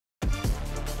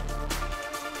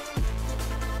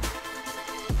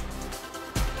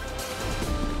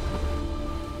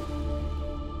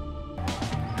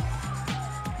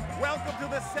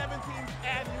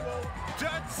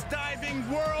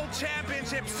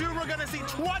Championship. Soon we're gonna see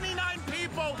 29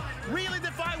 people really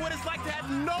define what it's like to have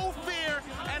no fear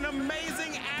and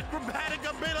amazing acrobatic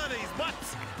abilities. But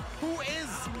who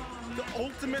is the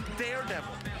ultimate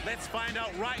daredevil? Let's find out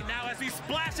right now as we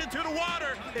splash into the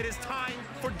water. It is time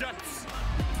for Døds.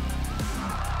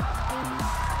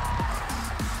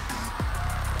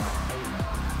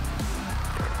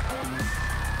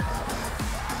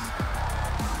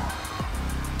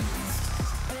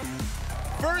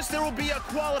 First, there will be a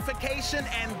qualification,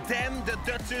 and then the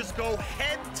Dødsers go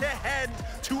head-to-head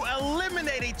to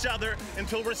eliminate each other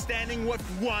until we're standing with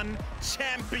one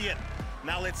champion.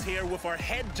 Now let's hear with our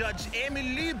head judge, Emil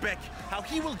Lübeck, how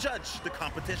he will judge the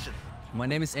competition. My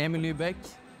name is Emil Lübeck.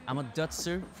 I'm a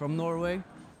Dødser from Norway,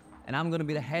 and I'm gonna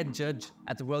be the head judge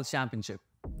at the World Championship.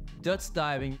 Døds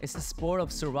diving is the sport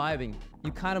of surviving.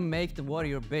 You kind of make the water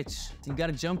your bitch. You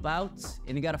gotta jump out,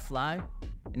 and you gotta fly,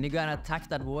 and you gotta attack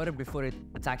that water before it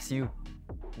attacks you.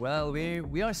 Well,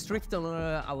 we are strict on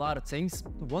a lot of things.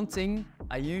 One thing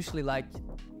I usually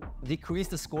decrease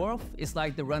the score of is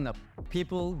like the run-up.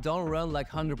 People don't run like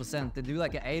 100%. They do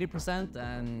like an 80%,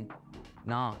 and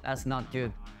no, that's not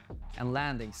good. And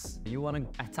landings. You want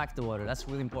to attack the water. That's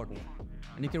really important.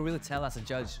 And you can really tell as a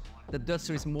judge, the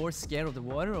Dødser is more scared of the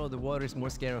water or the water is more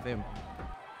scared of him.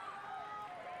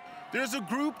 There's a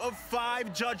group of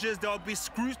 5 judges that will be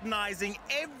scrutinizing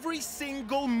every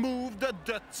single move the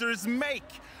Dødsers make.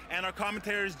 And our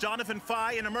commentators, Jonathan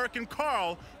Fye and American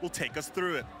Carl, will take us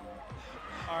through it.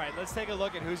 All right, let's take a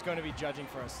look at who's going to be judging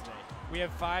for us today. We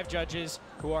have 5 judges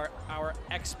who are our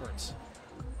experts.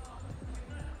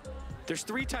 There's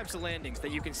 3 types of landings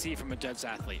that you can see from a Døds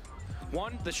athlete.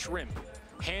 One, the shrimp,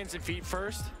 hands and feet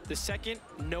first. The second,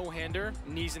 no-hander,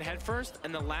 knees and head first.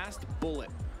 And the last, bullet,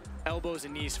 elbows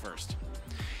and knees first.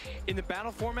 In the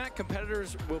battle format,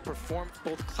 competitors will perform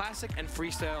both classic and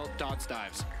freestyle Døds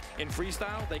dives. In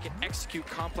freestyle, they can execute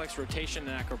complex rotation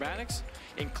and acrobatics.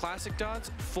 In classic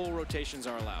Døds, full rotations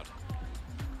are allowed.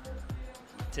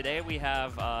 Today we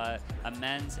have a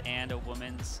men's and a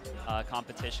women's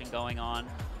competition going on.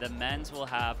 The men's will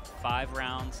have 5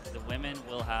 rounds. The women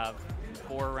will have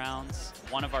 4 rounds.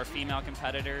 One of our female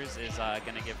competitors is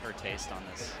going to give her taste on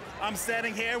this. I'm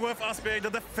standing here with Asbjørn, the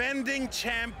defending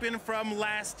champion from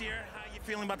last year. How are you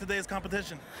feeling about today's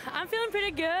competition? I'm feeling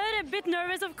pretty good. A bit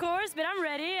nervous, of course, but I'm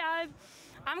ready.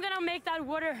 I'm gonna make that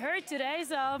water hurt today,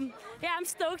 so yeah, I'm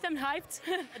stoked, I'm hyped.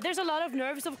 There's a lot of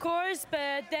nerves, of course,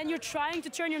 but then you're trying to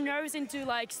turn your nerves into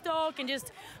like stoke and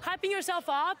just hyping yourself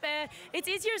up. It's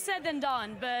easier said than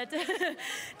done, but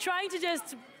trying to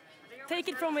just take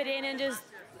it from within and just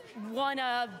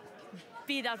wanna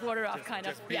beat that water up, kind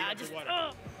of. Yeah, just.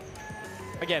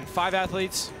 Again, 5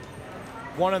 athletes.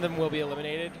 1 of them will be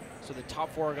eliminated, so the top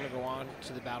 4 are going to go on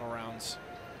to the battle rounds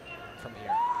from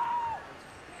here.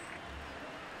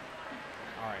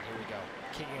 All right, here we go.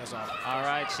 Kicking us off. All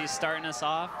right, she's starting us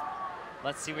off.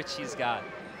 Let's see what she's got.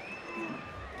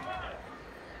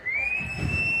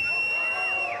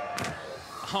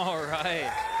 All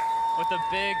right, with a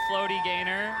big floaty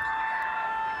gainer.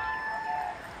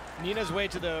 Nina's way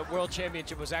to the World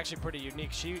Championship was actually pretty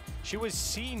unique. She was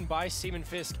seen by Simen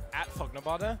Fisk at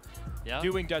Frognerbadet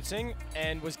doing Dødsing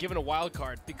and was given a wild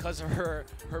card because of her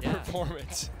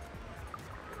performance.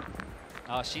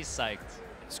 Oh, she's psyched.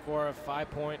 Score of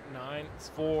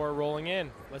 5.94 rolling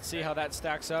in. Let's see how that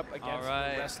stacks up against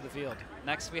the rest of the field.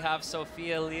 Next we have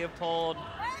Sophia Leopold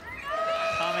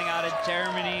coming out of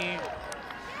Germany.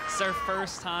 It's her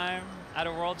first time at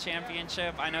a World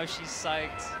Championship. I know she's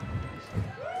psyched.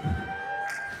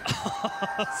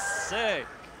 Sick.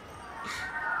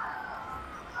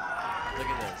 Look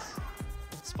at this.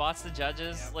 Spots the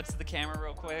judges, looks at the camera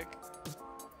real quick.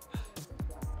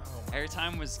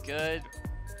 Airtime was good.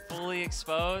 Fully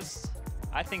exposed.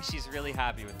 I think she's really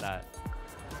happy with that.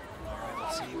 All right,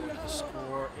 let's see what the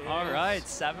score is. All right,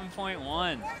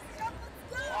 7.1.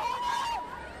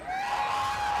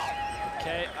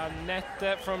 Okay,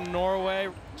 Annette from Norway.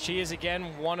 She is,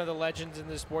 again, one of the legends in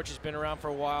the sport. She's been around for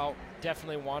a while.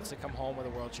 Definitely wants to come home with a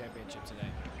World Championship today.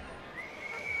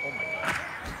 Oh, my God.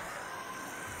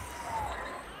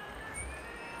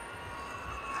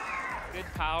 Good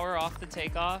power off the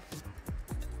takeoff.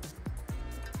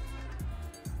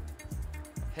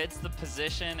 Hits the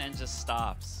position and just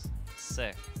stops.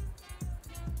 Sick.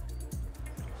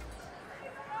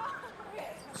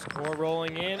 Score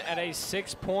rolling in at a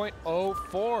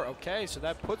 6.04. Okay, so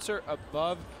that puts her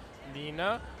above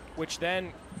Nina, which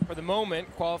then, for the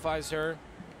moment, qualifies her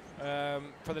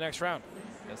for the next round.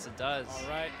 Yes, it does. All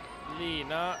right,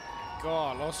 Lina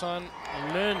Galåsen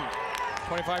Lund,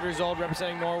 25 years old,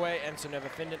 representing Norway, and Synnøve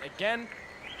Finland again.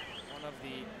 One of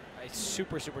the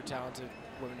super, super talented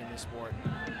women in this sport.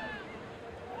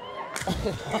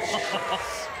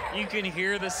 You can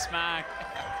hear the smack.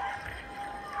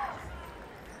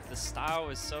 The style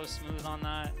was so smooth on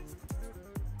that.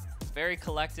 Very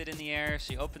collected in the air.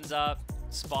 She opens up,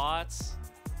 spots.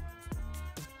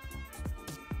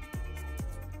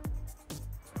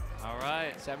 All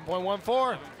right.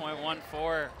 7.14.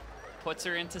 7.14 puts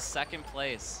her into second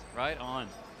place. Right on.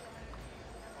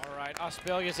 All right,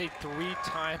 Asbjørg is a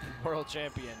 3-time world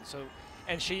champion. So,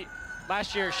 and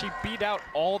last year she beat out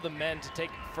all the men to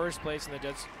take first place in the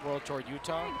Døds World Tour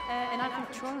Utah. And I'm from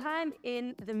Trondheim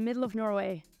in the middle of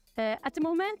Norway. At the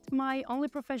moment, my only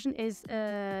profession is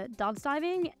dodge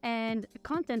diving and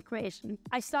content creation.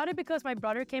 I started because my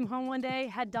brother came home one day,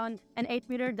 had done an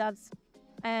 8-meter dodge,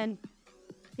 and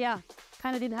yeah,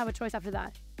 kind of didn't have a choice after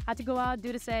that. Had to go out,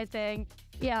 do the same thing.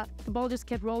 Yeah, the ball just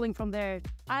kept rolling from there.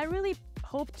 I really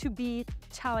hope to be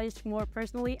challenged more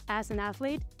personally as an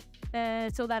athlete,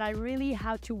 so that I really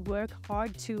have to work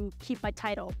hard to keep my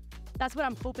title. That's what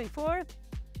I'm hoping for,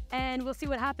 and we'll see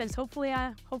what happens. Hopefully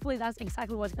that's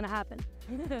exactly what's gonna happen.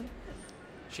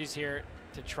 She's here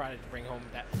to try to bring home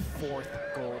that 4th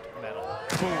gold medal.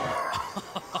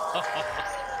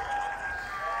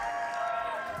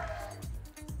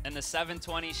 And the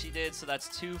 720 she did, so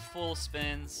that's 2 full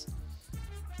spins.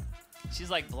 She's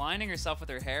like blinding herself with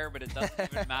her hair, but it doesn't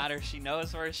even matter. She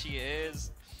knows where she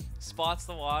is, spots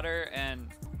the water, and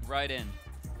right in.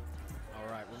 All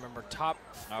right, remember top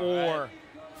 4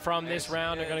 from this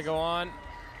round are gonna go on.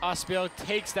 Asbjørg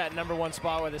takes that #1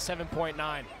 spot with a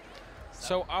 7.9.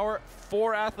 So our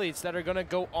 4 athletes that are gonna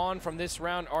go on from this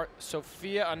round are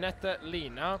Sofia, Anette,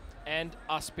 Lina, and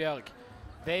Asbjørg.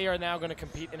 They are now gonna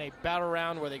compete in a battle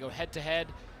round where they go head to head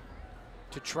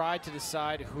to try to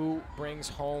decide who brings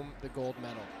home the gold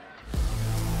medal.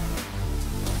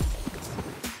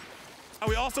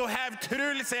 We also have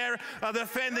Truls here, a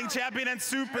defending champion and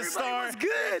superstar. What's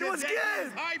good? What's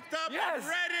good? Hyped up, Yes.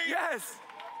 ready. Yes.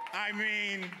 I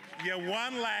mean, you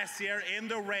won last year in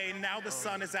the rain. Now the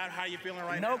sun is out. How are you feeling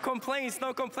right now? No complaints,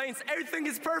 no complaints. Everything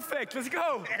is perfect. Let's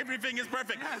go. Everything is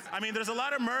perfect. Yes. I mean, there's a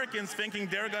lot of Americans thinking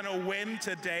they're going to win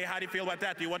today. How do you feel about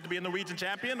that? Do you want to be a Norwegian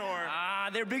champion or?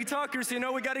 They're big talkers, you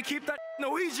know. We got to keep that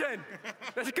Norwegian.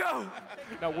 Let's go.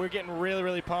 Now we're getting really,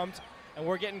 really pumped, and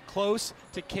we're getting close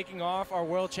to kicking off our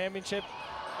World Championship.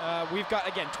 We've got,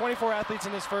 again, 24 athletes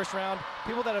in this first round,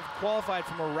 people that have qualified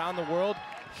from around the world.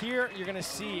 Here, you're going to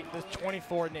see the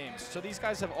 24 names. So these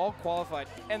guys have all qualified,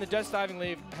 and the Dutch Diving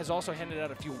League has also handed out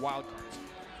a few wild cards.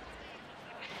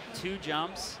 2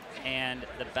 jumps, and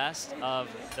the best of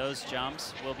those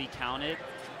jumps will be counted,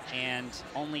 and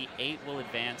only 8 will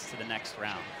advance to the next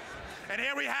round. And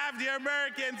here we have the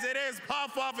Americans. It is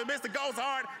Puff Off and Mr. Goes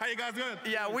Hard. How you guys doing?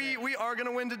 Yeah, we are going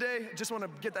to win today. Just want to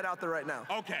get that out there right now.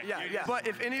 Okay. Yeah. But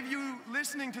if any of you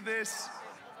listening to this,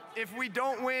 if we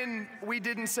don't win, we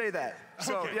didn't say that.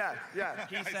 So, Okay. yeah.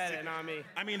 He said it, not me.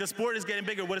 I mean, the sport is getting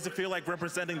bigger. What does it feel like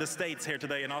representing the States here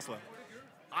today in Oslo?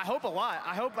 I hope a lot.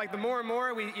 I hope like the more and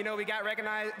more we get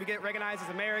recognized as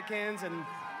Americans, and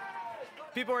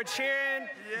people are cheering.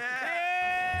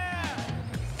 Yeah.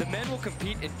 The men will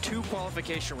compete in 2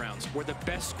 qualification rounds where the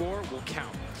best score will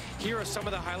count. Here are some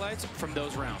of the highlights from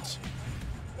those rounds.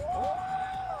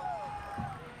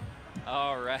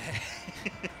 All right.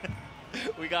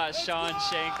 We got Sean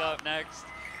Shank up next.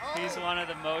 He's one of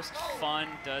the most fun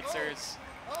Dudsers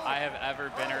I have ever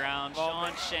been around.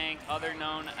 Sean Shank, other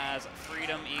known as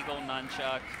Freedom Eagle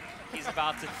Nunchuck. He's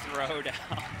about to throw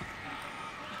down.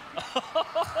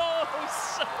 Oh,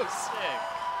 so sick.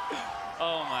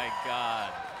 Oh my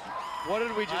God. What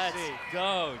did we just see? Let's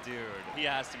go, dude. He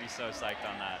has to be so psyched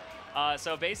on that.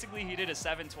 So basically he did a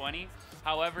 720.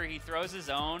 However, he throws his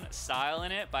own style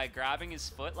in it by grabbing his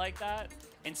foot like that.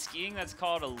 In skiing, that's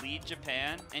called a lead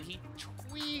Japan, and he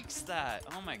tweaks that.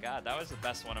 Oh my God, that was the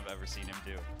best one I've ever seen him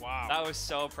do. Wow. That was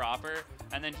so proper.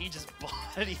 And then he just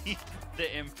bodied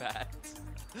the impact.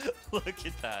 Look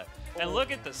at that. And look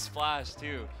at the splash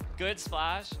too. Good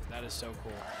splash. That is so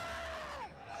cool.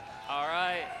 All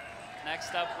right,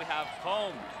 next up we have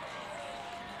Home.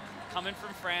 Coming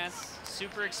from France,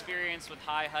 super experienced with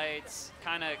high heights,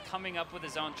 kind of coming up with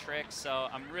his own tricks, so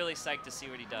I'm really psyched to see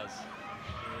what he does.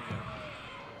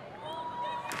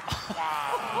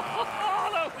 Wow.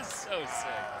 That was so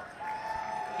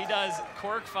sick. He does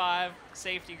cork 5,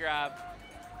 safety grab,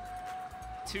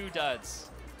 2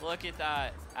 duds. Look at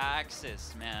that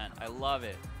axis, man. I love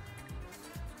it.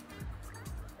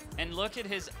 And look at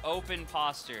his open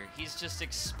posture. He's just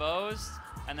exposed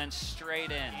and then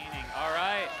straight in. All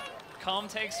right, Combe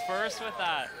takes first with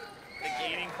that. The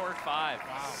gaining cork 5.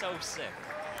 Wow. So sick.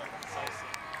 So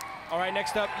sick. All right,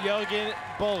 next up, Jørgen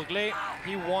Borgli.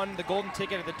 He won the golden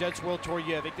ticket at the Døds World Tour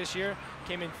Gjøvik this year.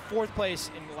 Came in 4th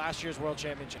place in last year's World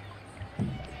Championship.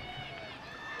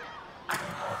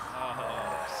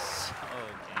 Oh, so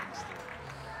gangster.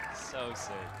 So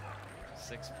sick.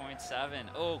 6.7.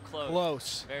 Oh, close.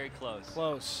 Close. Very close.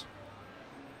 Close.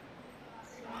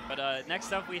 But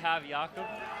next up we have Jakob.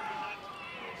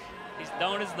 He's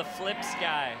known as the flips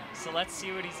guy, so let's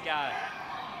see what he's got.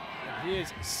 He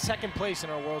is 2nd place in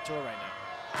our World Tour right now.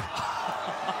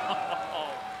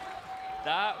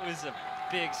 That was a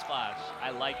big splash.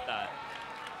 I like that.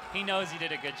 He knows he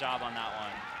did a good job on that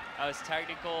one. That was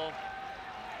technical.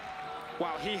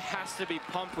 Wow, he has to be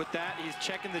pumped with that. He's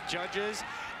checking the judges,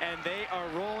 and they are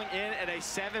rolling in at a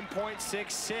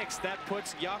 7.66. That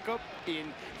puts Jakob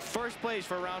in 1st place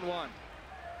for round 1.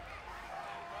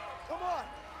 Come on!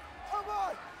 Come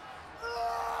on!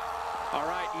 All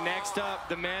right, next up,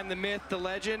 the man, the myth, the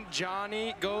legend,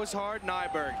 Johnny Goes Hard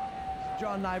Nyberg.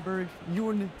 John Nyberg,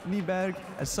 Jorn Nyberg,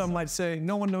 as some might say.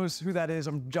 No one knows who that is.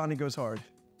 I'm Johnny Goes Hard.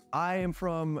 I am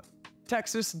from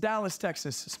Texas, Dallas,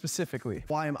 Texas, specifically.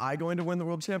 Why am I going to win the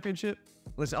World Championship?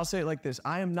 Listen, I'll say it like this.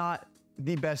 I am not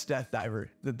the best death diver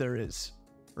that there is,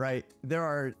 right? There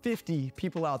are 50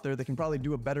 people out there that can probably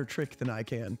do a better trick than I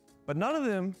can, but none of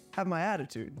them have my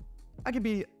attitude. I could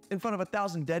be in front of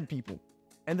 1,000 dead people,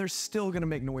 and they're still gonna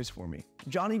make noise for me.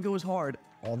 Johnny goes hard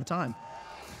all the time.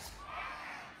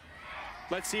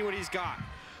 Let's see what he's got.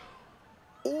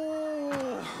 Ooh,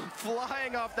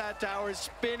 flying off that tower,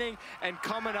 spinning, and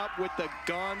coming up with the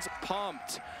guns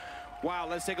pumped. Wow,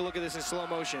 let's take a look at this in slow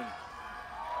motion.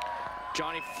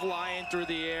 Johnny flying through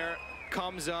the air,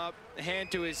 comes up,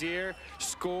 hand to his ear,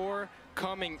 score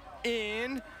coming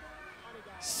in,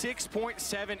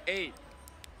 6.78.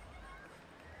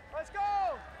 Let's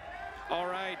go! All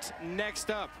right, next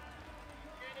up,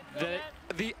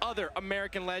 the other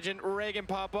American legend, Reagan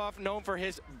Popoff, known for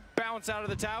his bounce out of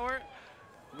the tower.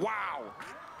 Wow,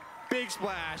 big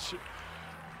splash.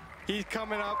 He's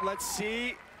coming up, let's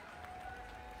see.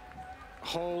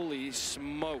 Holy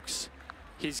smokes.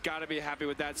 He's gotta be happy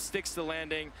with that. Sticks the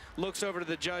landing, looks over to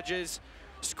the judges.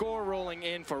 Score rolling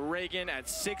in for Reagan at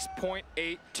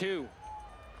 6.82. So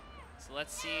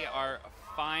let's see our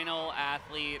final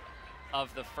athlete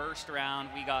of the 1st round.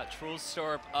 We got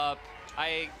Trulstorp up.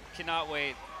 I cannot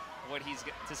wait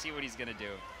to see what he's gonna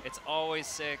do. It's always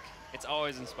sick. It's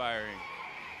always inspiring.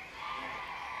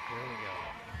 Here we go.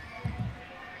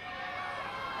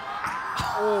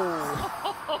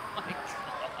 Oh my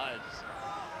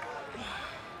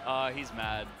gosh. He's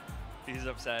mad. He's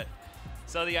upset.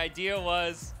 So the idea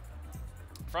was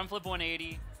front flip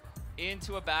 180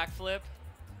 into a back flip,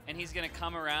 and he's gonna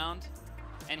come around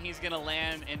and he's gonna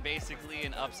land in basically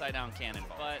an upside down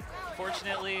cannonball. But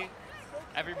fortunately,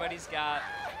 everybody's got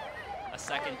a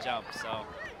 2nd jump, so.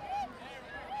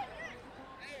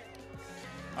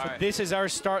 So this is our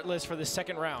start list for the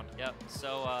 2nd round. Yep,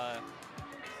 so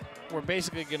we're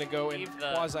basically gonna go in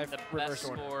quasi the reverse best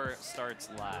order. score starts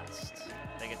last.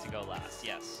 They get to go last,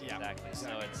 yes, Yeah, exactly.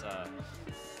 So exactly.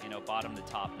 it's, you know, bottom to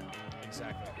top now.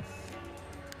 Exactly.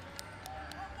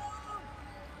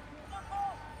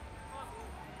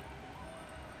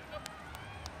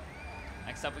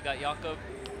 Next up, we got Jakob.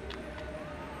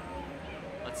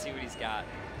 Let's see what he's got.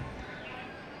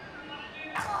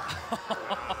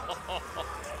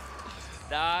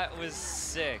 That was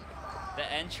sick.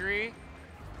 The entry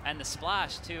and the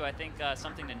splash, too. I think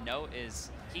something to note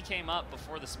is he came up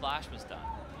before the splash was done,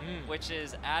 which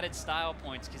is added style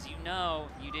points because you know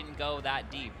you didn't go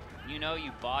that deep. You know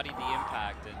you bodied the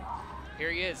impact, and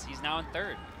here he is. He's now in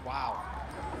 3rd. Wow.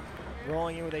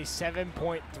 Rolling in with a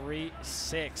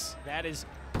 7.36. That is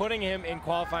putting him in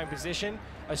qualifying position,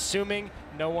 assuming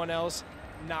no one else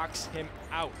knocks him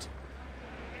out.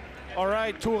 All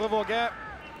right, Tore Våge,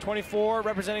 24,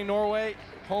 representing Norway,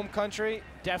 home country,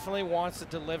 definitely wants to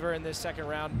deliver in this 2nd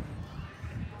round.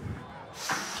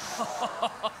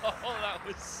 That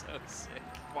was so sick.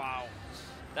 Wow.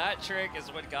 That trick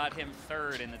is what got him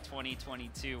 3rd in the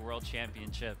 2022 World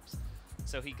Championships.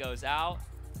 So he goes out.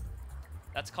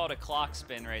 That's called a clock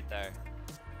spin right there.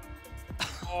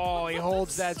 Oh, he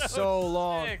holds that so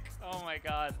long. Sick. Oh my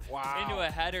God. Wow. Into a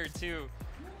header too.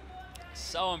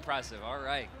 So impressive. All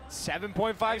right.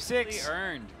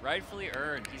 7.56. Rightfully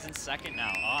earned. He's in 2nd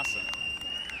now. Awesome.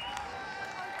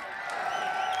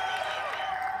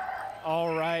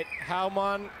 All right,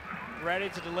 Hauman ready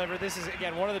to deliver. This is,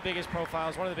 again, one of the biggest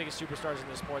profiles, one of the biggest superstars in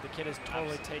this sport. The kid has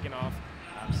totally taken off.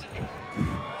 Absolutely.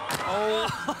 Oh,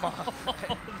 my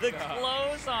The God.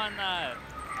 close on that.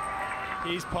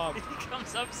 He's pumped. He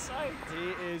comes up psyched.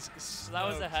 He is So that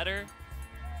was a header.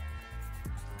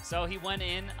 So he went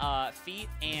in feet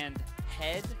and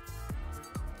head.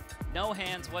 No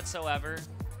hands whatsoever.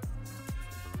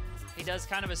 He does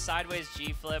kind of a sideways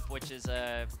G-flip, which is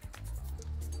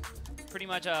pretty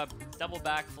much a double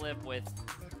backflip with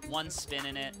one spin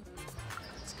in it.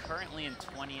 It's currently in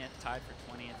 20th, tied for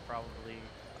 20th probably.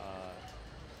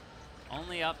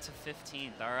 Only up to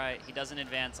 15th. All right, he doesn't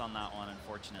advance on that one,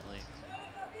 unfortunately.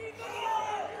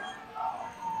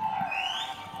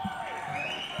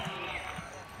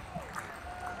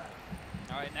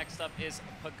 All right, next up is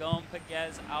Pagón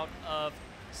Pegues out of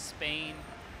Spain.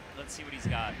 Let's see what he's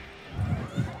got.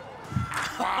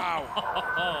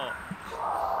 Wow.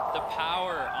 The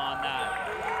power on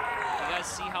that. You guys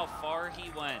see how far he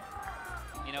went.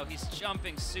 You know, he's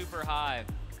jumping super high.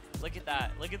 Look at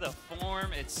that. Look at the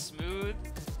form. It's smooth.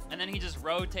 And then he just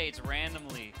rotates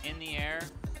randomly in the air,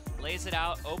 lays it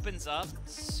out, opens up,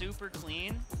 super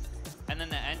clean. And then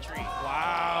the entry.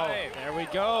 Wow. Right. There we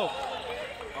go.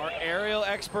 Our aerial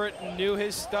expert knew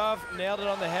his stuff, nailed it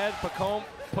on the head. Pagón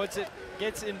puts it,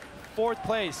 gets in 4th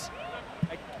place,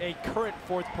 a current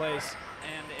 4th place.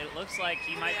 And it looks like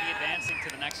he might be advancing to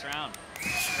the next round.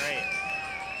 Great.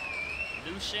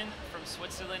 Lucien from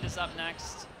Switzerland is up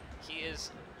next. He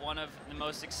is one of the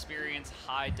most experienced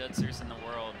high Dødsers in the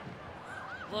world.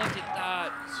 Look at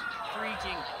that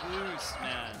freaking boost,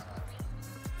 man.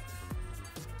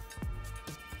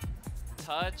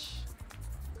 Touch,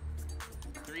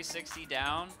 360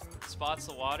 down, spots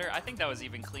the water. I think that was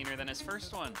even cleaner than his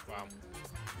first one. Wow.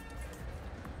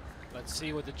 Let's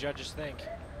see what the judges think.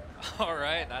 All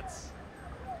right, that's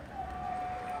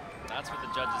what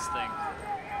the judges think.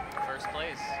 First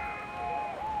place.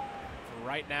 For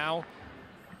right now,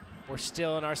 we're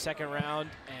still in our 2nd round,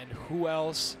 and who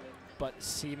else but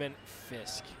Seaman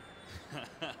Fisk?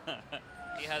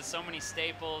 He has so many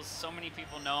staples, so many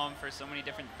people know him for so many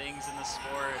different things in the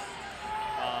sport.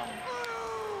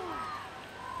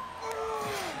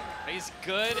 He's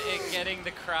good at getting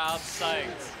the crowd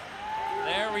psyched.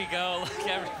 There we go, look,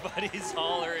 everybody's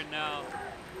hollering now.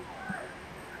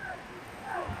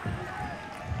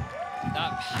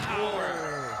 That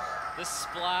power, the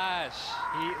splash.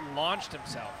 He launched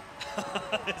himself.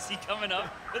 Is he coming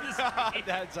up with his feet?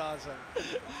 That's awesome.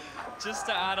 Just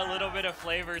to add a little bit of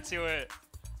flavor to it.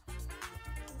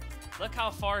 Look how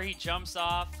far he jumps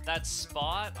off that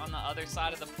spot on the other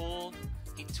side of the pool.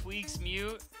 He tweaks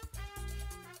mute,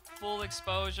 full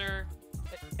exposure.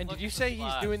 And did you say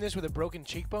he's doing this with a broken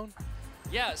cheekbone?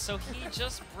 Yeah, so he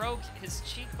just broke his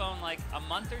cheekbone like a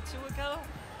month or 2 ago.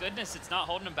 Goodness, it's not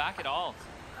holding him back at all.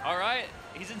 All right,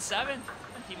 he's in 7th.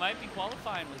 He might be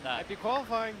qualifying with that. Might be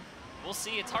qualifying. We'll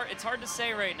see. It's hard to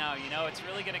say right now. You know, it's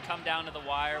really going to come down to the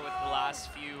wire with the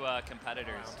last few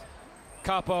competitors.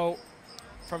 Capo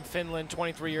from Finland,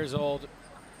 23 years old,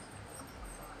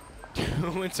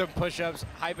 doing some push-ups,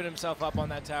 hyping himself up on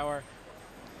that tower.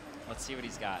 Let's see what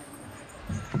he's got.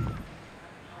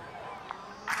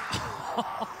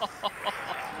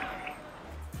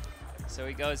 So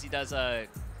he goes, he does a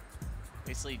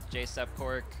basically J-step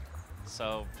cork,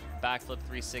 so backflip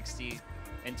 360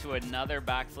 into another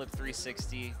backflip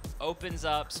 360, opens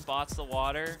up, spots the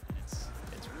water.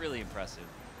 It's really impressive.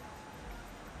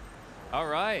 All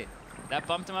right, that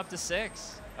bumped him up to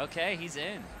 6. Okay, he's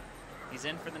in. He's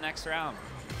in for the next round.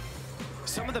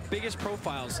 Some of the biggest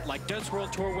profiles, like Døds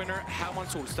World Tour winner Herman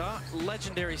Solstad,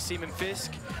 legendary Seaman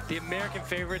Fisk, the American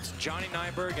favorites Johnny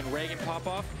Nyberg and Reagan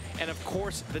Popoff, and of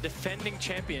course the defending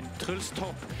champion Truls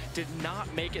Topp, did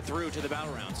not make it through to the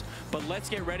battle rounds. But let's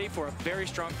get ready for a very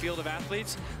strong field of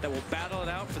athletes that will battle it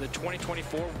out for the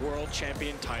 2024 World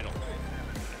Champion title.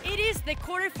 It is the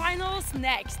quarterfinals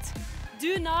next.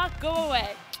 Do not go away.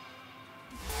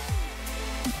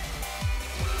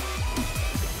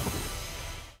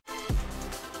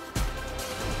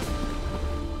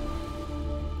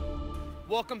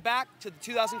 Welcome back to the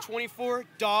 2024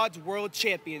 Døds World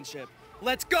Championship.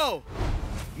 Let's go!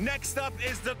 Next up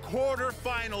is the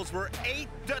quarterfinals, where 8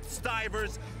 Dutch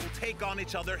divers will take on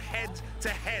each other head to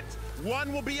head.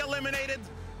 One will be eliminated,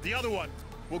 the other one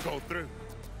will go through.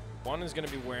 One is going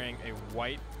to be wearing a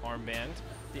white armband,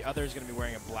 the other is going to be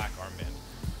wearing a black armband.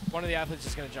 One of the athletes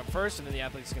is going to jump first, and then the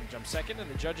athlete is going to jump second, and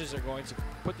the judges are going to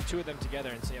put the 2 of them together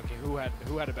and say, okay, who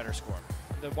had a better score?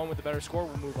 The one with the better score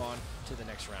will move on to the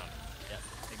next round. Yep,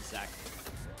 exactly.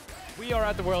 We are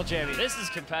at the World Championship. This is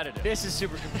competitive. This is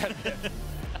super competitive.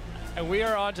 And we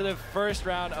are on to the first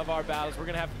round of our battles. We're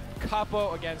going to have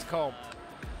Capo against Combe.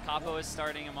 Capo is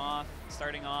starting off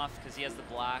because he has the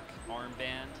black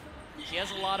armband. He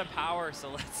has a lot of power,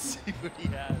 so let's see what he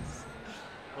has.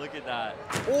 Look at that.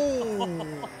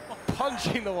 Oh,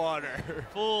 punching the water.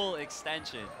 Full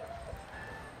extension.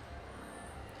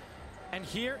 And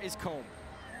here is Comb.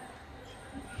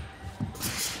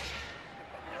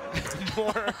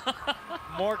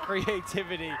 more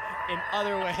creativity in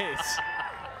other ways.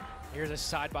 Here's a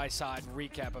side-by-side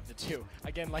recap of the two.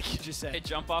 Again, like you just said. They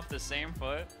jump off the same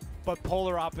foot. But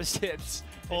polar opposites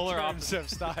Polar in terms of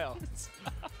style.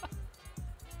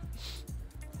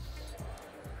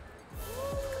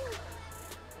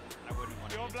 I wouldn't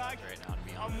want to be black right now, to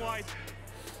be honest. I'm white.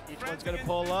 Each one's going to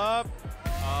pull up.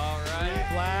 All right.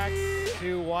 Black,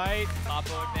 2 white.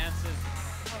 Papo advances.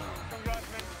 Congrats,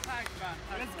 man. Thanks, man.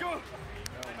 Let's go.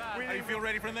 Are you feel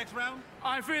ready for the next round?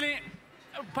 I'm feeling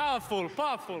powerful.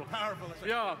 Powerful.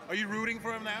 Yeah. Are you rooting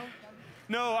for him now?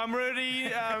 No, I'm ready.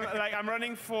 Like I'm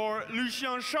running for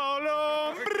Lucien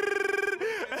Charlot.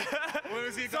 Where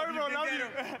is he? Sorry, bro, love you.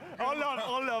 All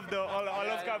love though. All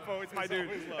love Capo. It's my dude.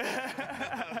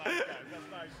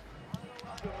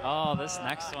 Oh, this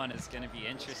next one is going to be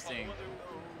interesting.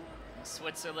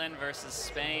 Switzerland versus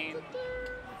Spain.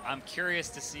 I'm curious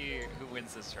to see who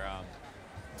wins this round.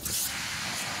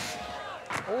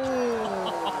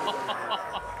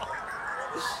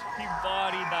 He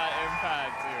bodied that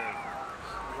impact, dude.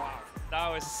 Wow. That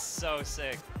was so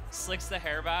sick. Slicks the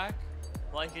hair back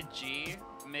like a G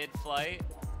mid-flight.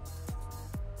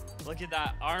 Look at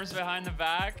that. Arms behind the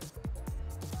back.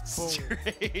 Boom.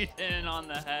 Straight in on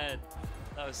the head.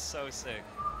 That was so sick.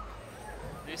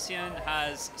 Lucien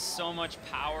has so much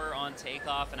power on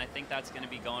takeoff, and I think that's going to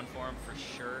be going for him for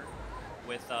sure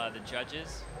with the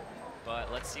judges.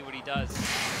 But let's see what he does.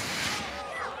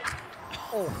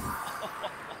 Oh.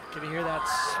 Can you hear that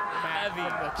smack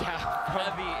from the top?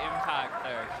 Heavy impact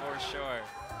there, for sure.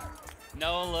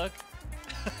 Noah, look.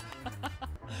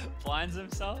 Blinds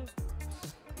himself.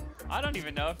 I don't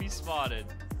even know if he spotted.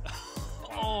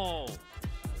 Oh.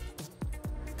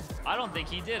 I don't think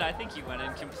he did. I think he went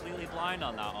in completely blind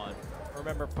on that one.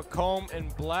 Remember, Pacome in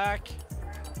black,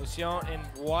 Lucien in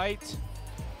white.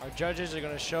 Our judges are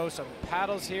going to show some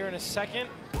paddles here in a second.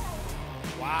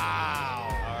 Wow.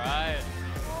 All right.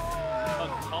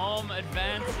 Pacome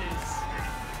advances.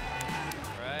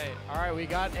 All right, we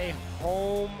got a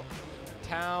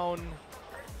hometown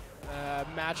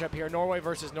matchup here. Norway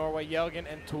versus Norway. Jørgen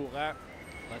and Tore.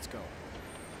 Let's go.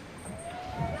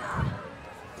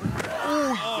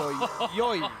 Ooh,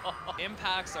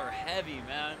 Impacts are heavy,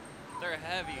 man. They're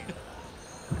heavy.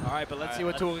 All right, but let's see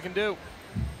what Tore can do.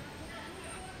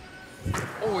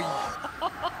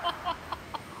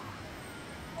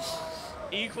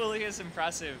 Equally as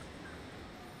impressive.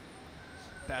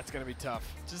 That's going to be tough.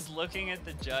 Just looking at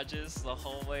the judges the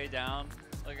whole way down.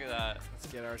 Look at that. Let's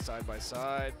get our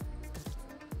side-by-side.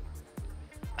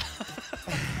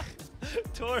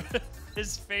 Tore,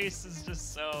 his face is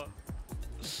just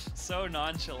so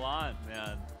nonchalant,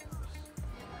 man.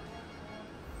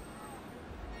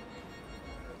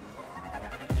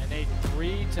 And a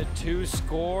 3-2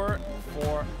 score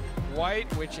for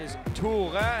white, which is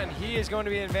Tore, and he is going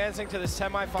to be advancing to the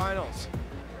semifinals.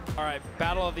 All right,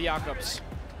 Battle of the Jakobs.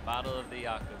 Battle of the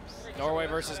Jakobs. Norway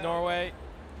versus Norway.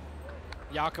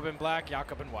 Jakob in black,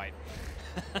 Jakob in white.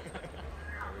 There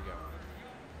we go.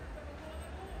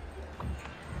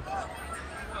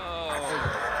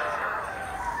 Oh.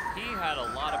 He had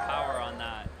a lot of power on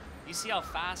that. You see how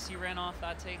fast he ran off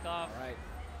that takeoff? All right.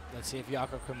 Let's see if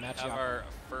Jakob can match Have Jakob. our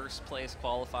first place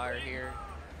qualifier here.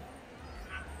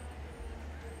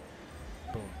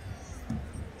 Boom.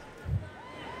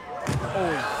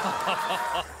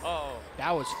 Oh.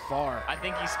 That was far. I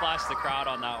think he splashed the crowd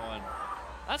on that one.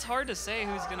 That's hard to say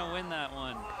who's going to win that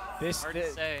one. Hard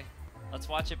to say. Let's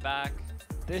watch it back.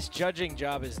 This judging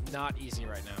job is not easy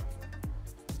right now.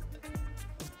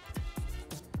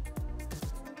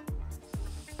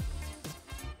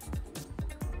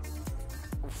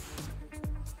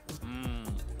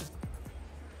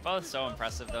 Both so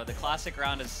impressive, though. The classic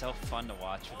round is so fun to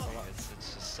watch. It's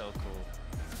just so cool.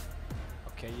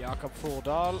 Okay, Jakob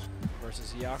Fuldahl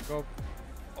versus Jakob.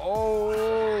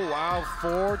 Oh, wow,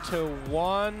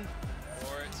 4-1.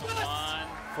 4-1.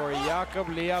 For Jakob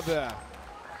Liabø.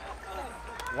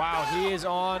 Wow, he is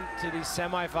on to the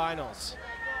semifinals.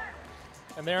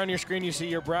 And there on your screen, you see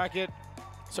your bracket.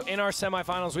 So in our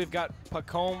semifinals, we've got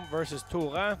Pacome versus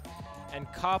Tore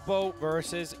and Capo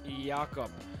versus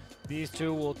Jakob. These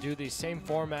two will do the same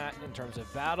format in terms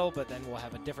of battle, but then we'll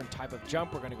have a different type of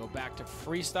jump. We're going to go back to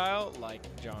freestyle, like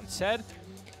John said.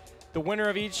 The winner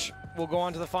of each will go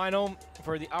on to the final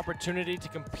for the opportunity to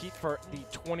compete for the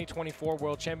 2024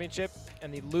 World Championship,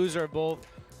 and the loser of both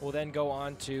will then go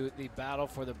on to the battle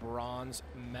for the bronze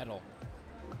medal.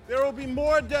 There will be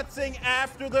more Dødsing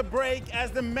after the break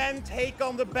as the men take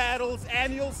on the battles,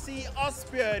 and you'll see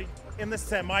Asbjørn in the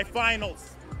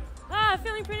semifinals.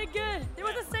 Feeling pretty good. There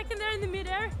was a second there in the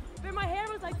midair where my hair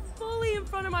was like fully in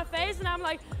front of my face, and I'm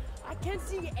like, I can't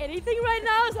see anything right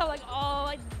now. So I'm like, oh,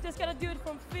 I just gotta do it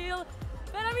from feel.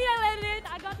 But I mean, I landed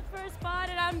it. I got the first spot,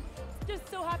 and I'm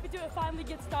just so happy to finally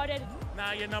get started.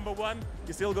 Now you're number one.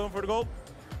 You still going for the gold?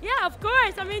 Yeah, of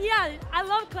course. I mean, yeah, I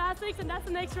love classics, and that's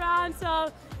the next round. So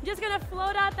I'm just gonna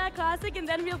float out that classic, and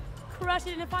then we'll crush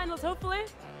it in the finals, hopefully.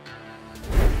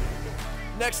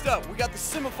 Next up, we got the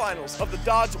semifinals of the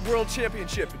Døds World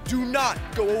Championship. Do not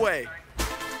go away.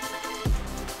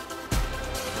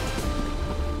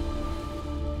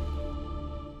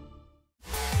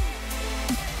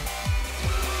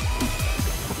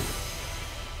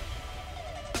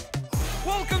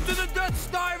 Welcome to the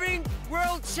Døds Diving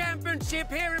World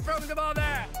Championship here in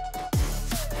Frognerbadet.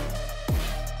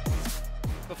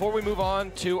 Before we move on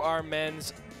to our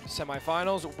men's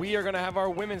semifinals, we are going to have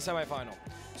our women's semifinal.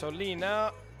 So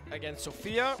Lina against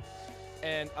Sofia,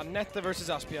 and Annette versus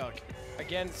Asbjørg.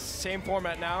 Again, same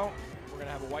format now. We're going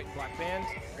to have a white and black band.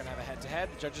 We're going to have a head-to-head.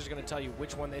 The judges are going to tell you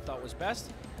which one they thought was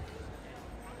best.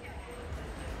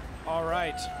 All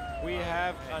right, we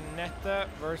have Annette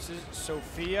versus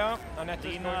Sofia. Annette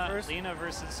is going first. Lina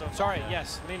versus Sofia. Sorry,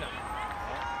 yes, Lina.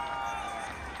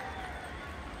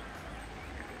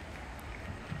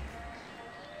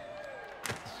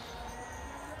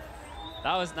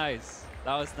 That was nice.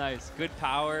 That was nice. Good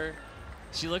power.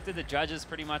 She looked at the judges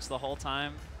pretty much the whole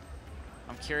time.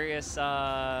 I'm curious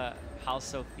how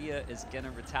Sofia is going to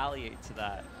retaliate to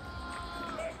that.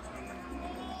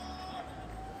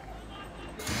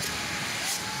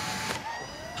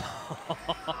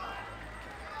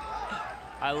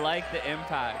 I like the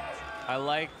impact. I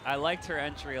liked her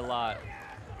entry a lot.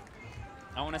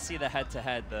 I want to see the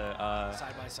head-to-head, the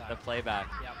side by side, the playback.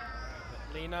 Yep.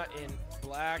 Lina in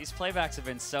black. These playbacks have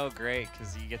been so great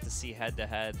because you get to see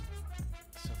head-to-head.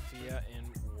 Sofia in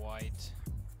white.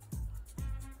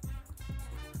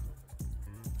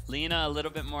 Lina a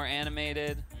little bit more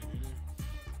animated.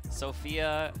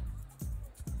 Sofia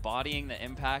bodying the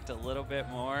impact a little bit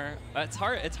more. It's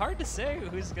hard to say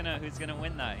who's gonna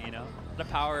win that, you know? The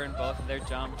power in both of their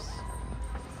jumps.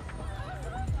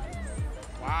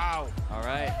 Wow. All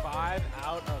right. 5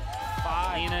 out of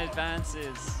 5. Lina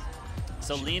advances.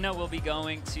 So Lina will be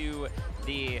going to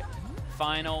the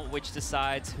final, which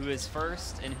decides who is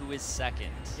first and who is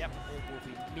second. Yep,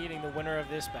 we'll be meeting the winner of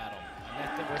this battle.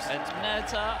 Annette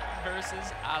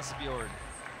versus Asbjørg.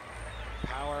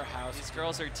 Powerhouse. These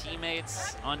girls are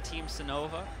teammates on Team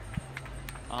Sonova.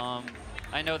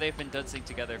 I know they've been Dødsing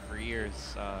together for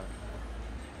years.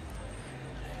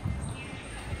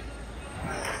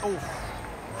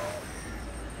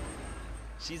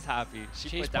 She's happy.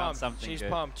 She's put down pumped. something She's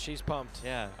good. pumped. She's pumped.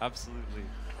 Yeah, absolutely.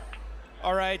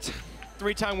 All right,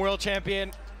 3-time world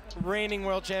champion, reigning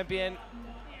world champion,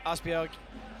 Asbjørg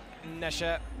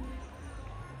Nesje.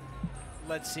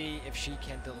 Let's see if she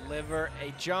can deliver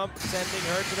a jump, sending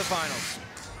her to the finals.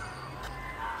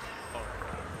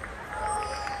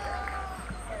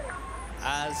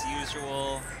 As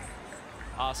usual,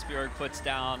 Asbjørg puts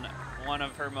down one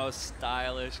of her most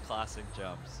stylish classic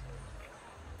jumps.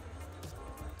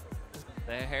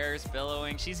 The hair's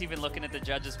billowing. She's even looking at the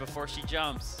judges before she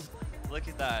jumps. Look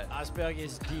at that. Asbjørg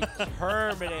is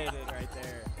determined right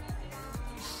there.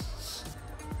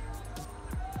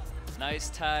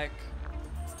 Nice tech.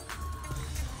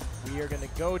 We are going to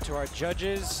go to our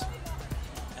judges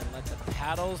and let the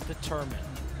paddles determine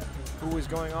who is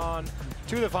going on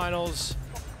to the finals.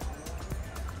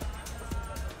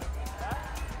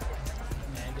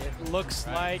 And it looks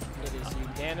like it is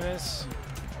unanimous.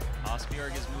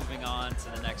 Asbjørg is moving on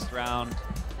to the next round,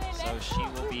 so she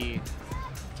will be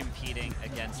competing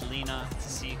against Lina to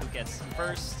see who gets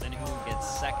first and who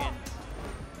gets second.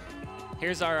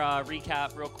 Here's our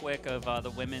recap real quick of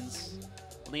the women's.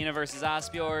 Lina versus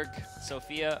Asbjørg,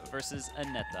 Sofia versus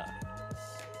Annette.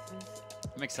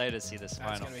 I'm excited to see this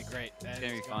final. That's going to be great. It's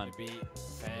going to be fun. It's going to be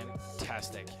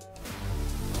fantastic.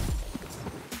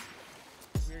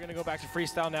 We're going to go back to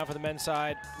freestyle now for the men's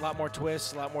side. A lot more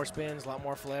twists, a lot more spins, a lot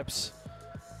more flips.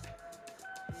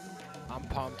 I'm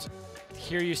pumped.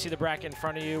 Here you see the bracket in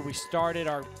front of you. We started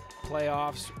our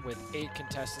playoffs with 8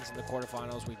 contestants in the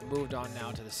quarterfinals. We've moved on now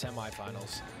to the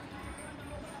semifinals.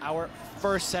 Our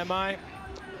first semi,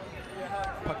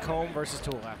 Pacom versus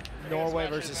Tula. Norway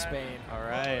versus Spain. All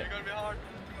right. All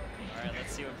right,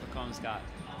 let's see what Pacom's got.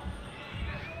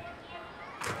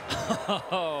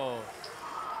 Oh.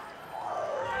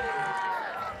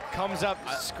 Comes up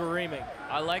screaming.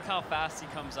 I like how fast he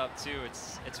comes up too.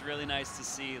 It's really nice to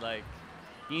see. Like,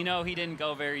 you know, he didn't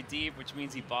go very deep, which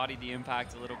means he bodied the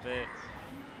impact a little bit.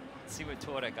 Let's see what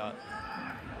Tore got.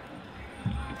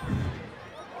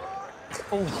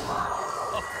 Oh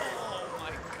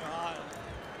my God.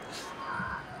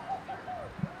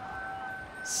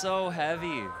 So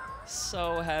heavy.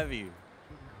 So heavy.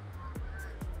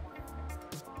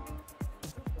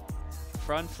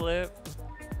 Front flip.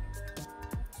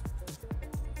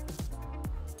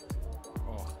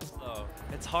 So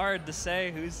it's hard to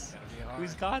say who's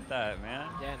got that, man.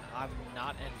 Again, I'm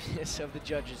not envious of the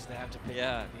judges that have to pick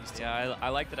these two. Yeah, I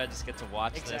like that I just get to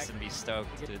watch this and be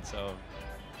stoked, dude. So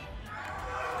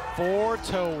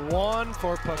 4-1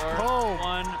 for Pacome.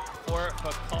 4-1 for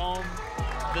Pacome.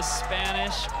 The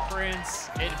Spanish Prince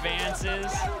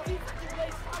advances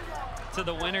to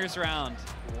the winners round.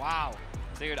 Wow.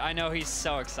 Dude, I know he's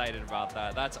so excited about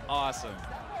that. That's awesome.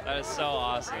 That is so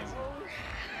awesome.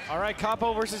 All right,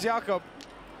 Capo versus Jakob.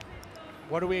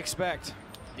 What do we expect?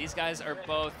 These guys are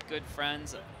both good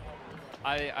friends.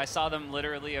 I saw them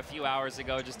literally a few hours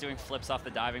ago just doing flips off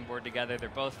the diving board together. They're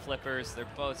both flippers. They're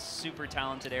both super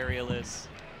talented aerialists.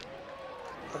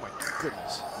 Oh my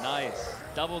goodness. Nice.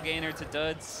 Double gainer to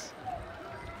Døds.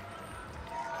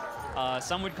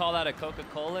 Some would call that a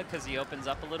Coca-Cola because he opens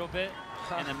up a little bit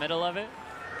in the middle of it.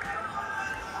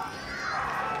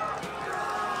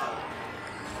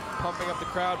 Pumping up the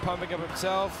crowd, pumping up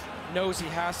himself. Knows he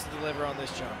has to deliver on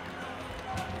this jump.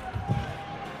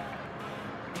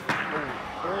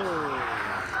 I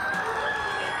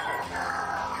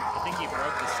think he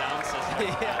broke the sound system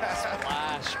with that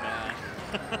splash, man.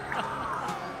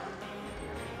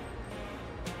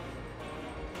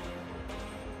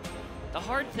 The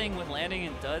hard thing with landing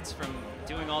in Døds from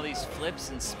doing all these flips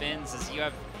and spins is you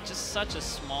have just such a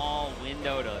small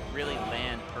window to really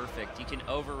land perfect. You can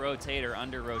over-rotate or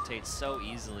under-rotate so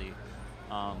easily.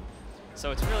 So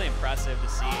it's really impressive to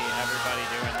see everybody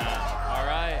doing that. All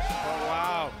right. Oh,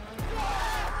 wow.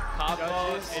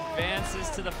 Capo advances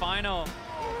to the final.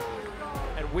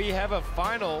 And we have a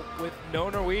final with no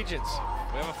Norwegians.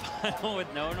 We have a final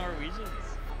with no Norwegians.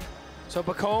 So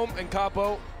Pacome and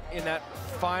Capo in that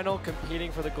final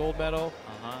competing for the gold medal.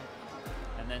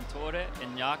 And then Tore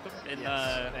and Jakob in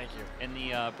thank you. In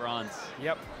the bronze.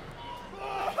 Yep.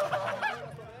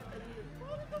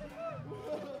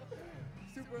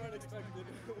 Super unexpected.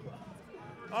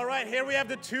 All right, here we have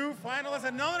the two finalists,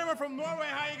 and none of them are from Norway.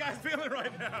 How are you guys feeling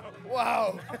right now?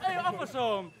 Wow. Hey,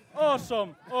 awesome.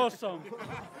 Awesome. Awesome.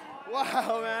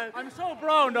 Wow, man. I'm so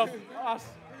proud of us.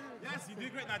 Yes, you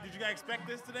did great. Now, did you guys expect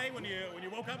this today when you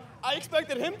woke up? I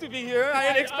expected him to be here.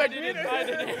 I didn't expect you. I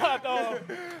didn't at all.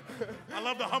 I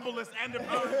love the humbleness and the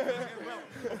power as well.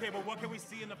 Okay, but what can we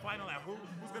see in the final now?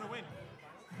 Who's going to win?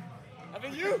 I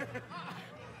think you.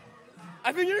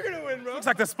 I think you're going to win, bro. Looks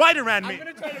like the Spider-Man me. I'm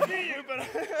going to try to beat you, but...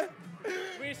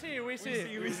 We see. Well,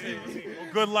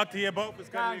 good luck to you both. It's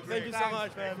going to be great. Thank you so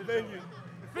much, man. Thank you.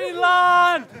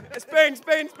 Finland! Spain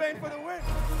for the win.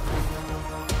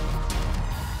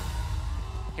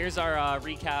 Here's our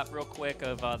recap real quick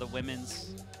of the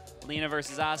women's. Lena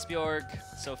versus Asbjørg,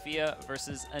 Sofia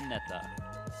versus Aneta.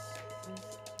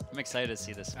 I'm excited to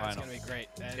see this final. That's going to be great.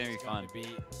 It's going to be fun. It's going to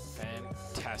be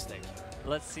fantastic.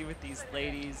 Let's see what these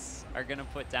ladies are going to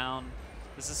put down.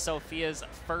 This is Sofia's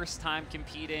first time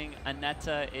competing.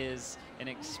 Aneta is an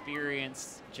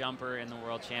experienced jumper in the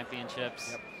World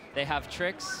Championships. Yep. They have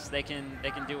tricks. They can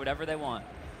do whatever they want.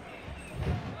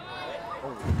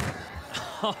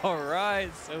 All right,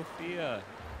 Sofia.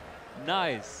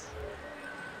 Nice.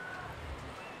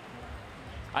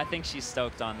 I think she's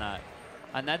stoked on that.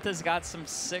 Aneta's got some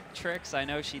sick tricks. I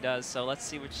know she does, so let's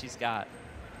see what she's got.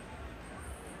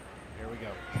 Here we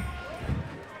go.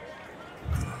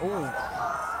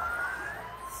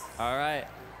 All right,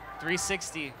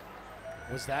 360.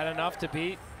 Was that enough to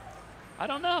beat? I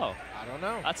don't know. I don't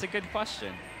know. That's a good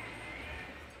question.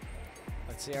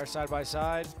 Let's see our side by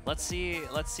side. Let's see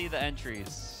the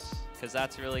entries, because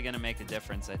that's really going to make a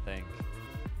difference, I think.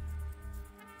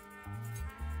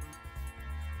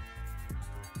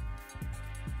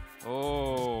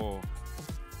 Oh.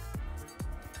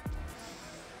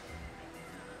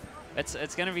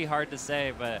 It's going to be hard to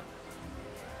say, but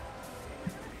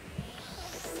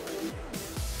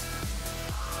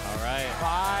all right.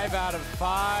 5 out of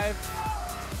 5.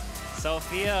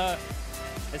 Sofia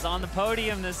is on the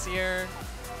podium this year.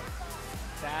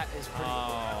 That is pretty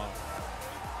cool.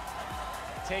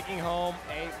 Taking home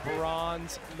a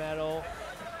bronze medal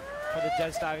for the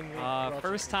Døds diving league.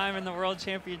 First time in the World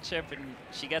Championship, and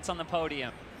she gets on the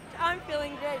podium. I'm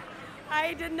feeling great.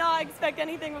 I did not expect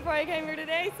anything before I came here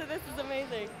today, so this is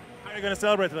amazing. How are you going to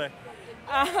celebrate today?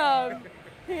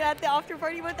 At the after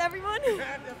party with everyone.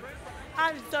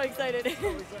 I'm so excited.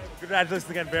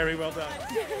 Congratulations again. Very well done.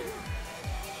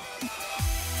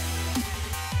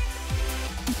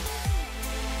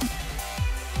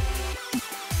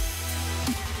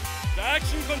 The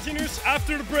action continues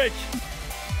after the break.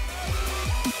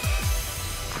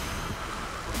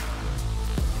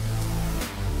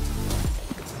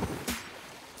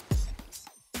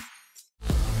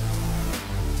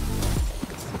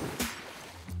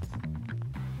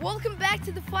 Welcome back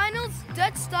to the finals,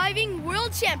 Dutch Diving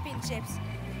World Championships.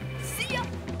 See ya!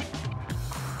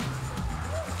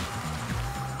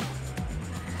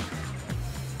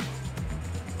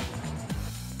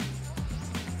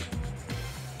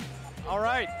 All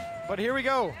right, but here we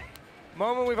go.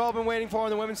 Moment we've all been waiting for on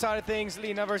the women's side of things,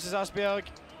 Lina versus Asbjørg.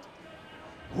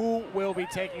 Who will be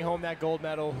taking home that gold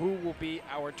medal? Who will be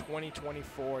our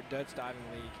 2024 Døds Diving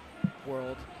League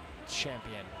World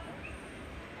Champion?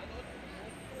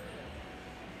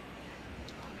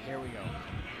 Here we go.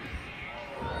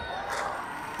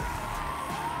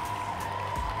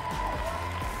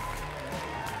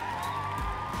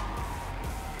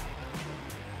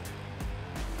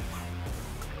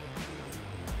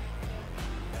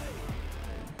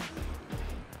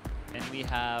 And we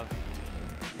have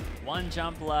one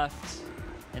jump left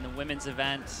in the women's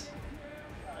event.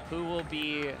 Who will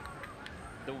be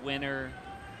the winner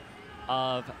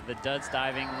of the Døds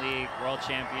Diving League World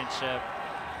Championship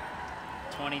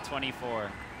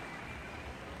 2024?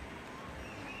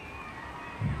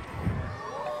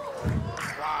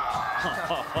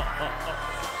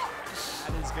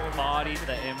 That is gonna bodied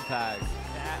the impact.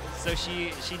 So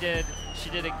she did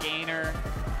a gainer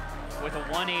with a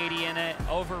 180 in it,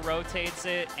 over rotates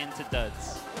it into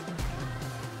Døds.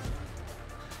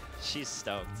 She's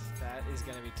stoked. That is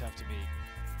gonna be tough to beat.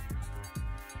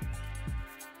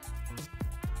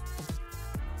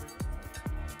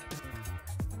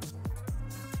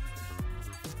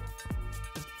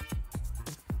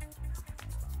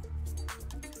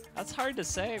 That's hard to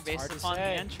say based upon the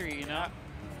entry, you know?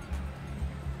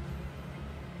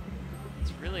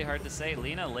 It's really hard to say.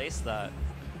 Lina laced that.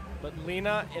 But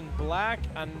Lina in black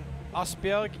and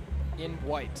Asbjørg in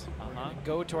white.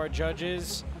 Go to our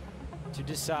judges to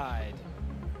decide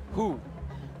who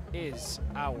is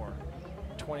our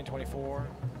 2024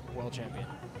 world champion.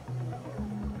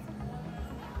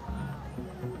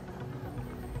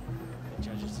 The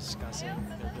judges discussing,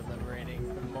 they're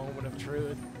deliberating the moment of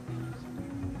truth.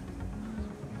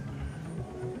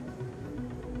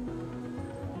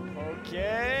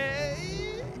 Okay.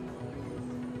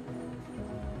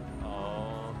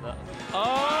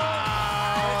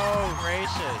 Oh,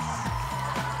 gracious.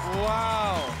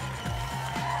 Wow.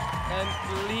 And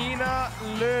Lina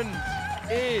Lund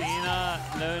is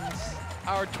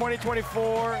our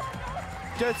 2024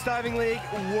 Døds Diving League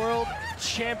World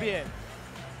Champion.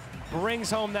 Brings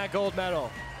home that gold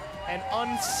medal and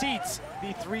unseats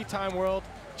the three-time world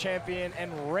champion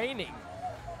and reigning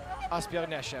Asbjørg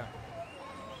Nesja.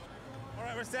 All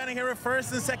right, we're standing here with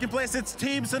first and second place. It's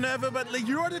Team Synnøve, but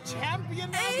you're the champion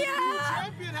now. Yeah.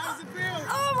 Champion. How does it feel?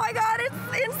 Oh my God, it's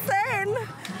insane.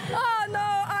 Oh no,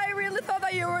 I really thought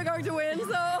that you were going to win,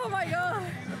 so oh my God.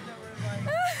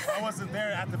 I wasn't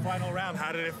there at the final round.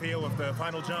 How did it feel with the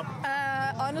final jump?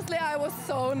 Honestly, I was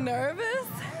so nervous.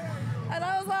 And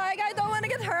I was like, I don't want to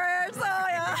get hurt, so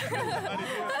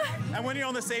yeah. And when you're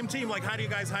on the same team, like, how do you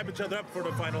guys hype each other up for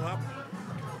the final hop?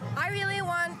 I really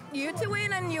want you to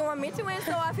win and you want me to win,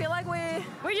 so I feel like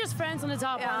we're just friends on the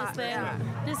top, honestly. Yeah.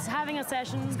 Just having a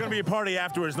session. It's gonna be a party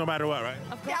afterwards, no matter what, right?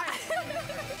 Of course.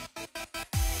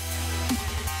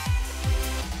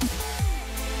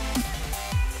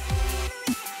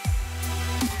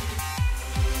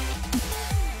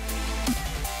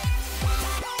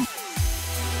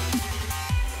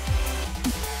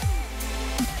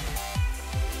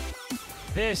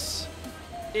 This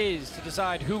is to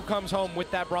decide who comes home with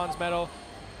that bronze medal.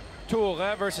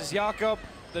 Tore versus Jakob,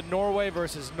 the Norway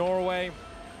versus Norway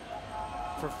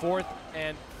for fourth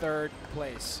and third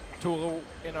place. Tore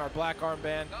in our black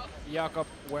armband, Jakob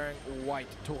wearing white.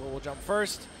 Tore will jump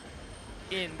first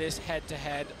in this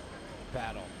head-to-head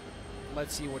battle.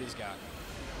 Let's see what he's got.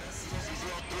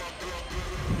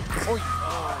 Oh.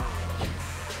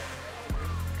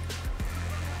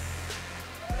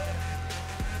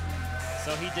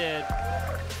 So he did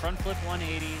front flip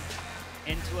 180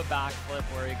 into a back flip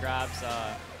where he grabs,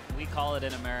 we call it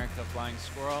in America, flying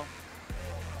squirrel.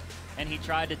 And he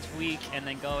tried to tweak and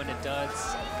then go into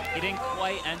Døds. He didn't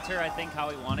quite enter, I think, how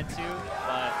he wanted to,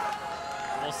 but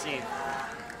we'll see.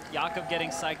 Jakob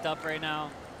getting psyched up right now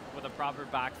with a proper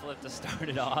backflip to start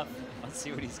it off. Let's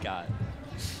see what he's got.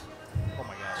 Oh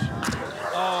my gosh.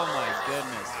 Oh my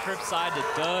goodness. Trip side to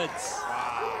Døds.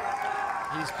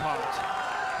 Wow. He's pumped.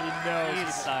 He knows.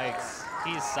 He's psyched.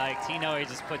 He's psyched. He knows he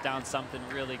just put down something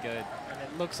really good. And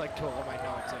it looks like Tore might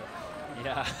know it too.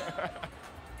 Yeah.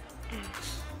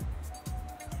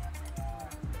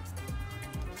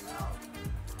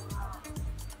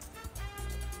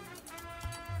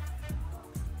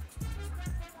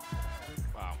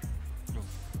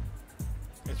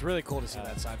 It's really cool to see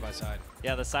that side by side.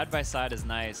 Yeah, the side by side is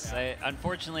nice.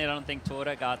 Unfortunately, I don't think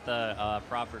Tora got the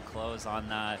proper close on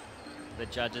that. The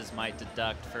judges might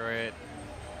deduct for it.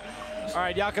 All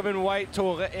right, Jakob in white,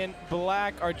 Tora in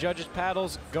black. Our judges'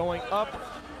 paddles going up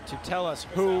to tell us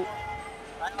who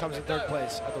comes in third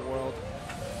place at the World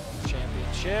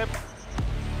Championship.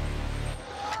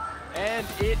 And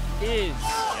it is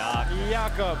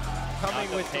Jakob coming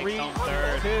with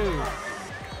 3-2.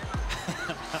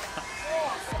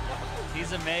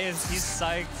 He's amazed. He's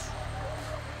psyched.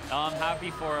 I'm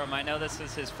happy for him. I know this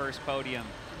is his first podium.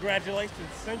 Congratulations.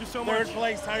 Thank you so much. Third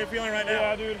place. How are you feeling right now?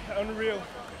 Yeah, dude, unreal.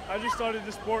 I just started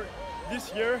the sport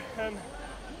this year, and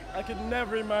I could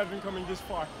never imagine coming this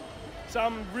far. So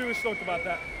I'm really stoked about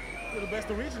that. You're the best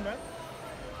Norwegian, man.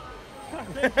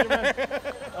 Thank you, man.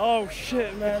 Oh,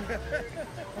 shit, man.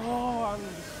 Oh,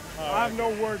 I have no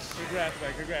words. Congrats,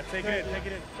 man. Congrats. Take it in.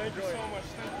 Thank you so much.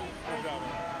 Thank you. Good job,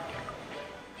 man.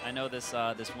 I know this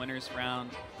this winners round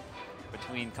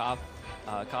between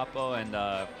Capo and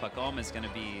Pacom is going to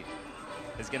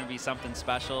be something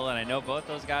special, and I know both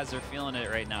those guys are feeling it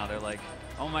right now. They're like,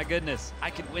 oh my goodness, I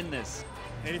could win this.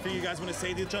 Anything you guys want to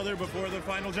say to each other before the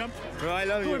final jump? Bro, I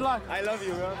love you. Good luck. I love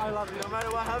you, bro. I love you. No matter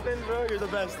what happens, bro, you're the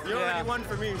best. You already won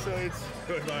for me, so it's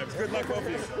good vibes. Good luck, both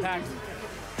of you. Thanks.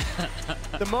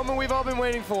 The moment we've all been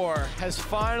waiting for has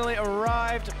finally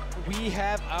arrived. We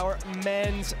have our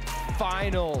men's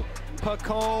final.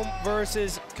 Pacom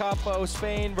versus Capo,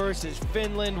 Spain versus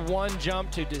Finland. One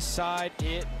jump to decide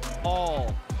it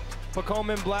all. Pacom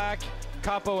in black,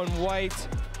 Capo in white.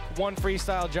 One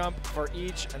freestyle jump for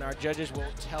each, and our judges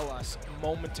will tell us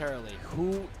momentarily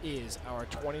who is our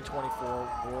 2024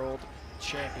 World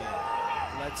Champion.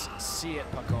 Let's see it,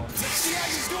 Pacom.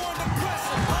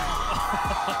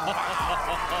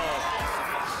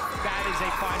 That is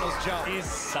a finals jump. He's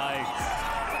psyched.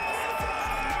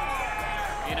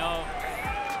 You know,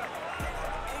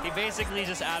 he basically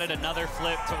just added another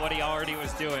flip to what he already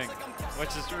was doing,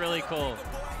 which is really cool.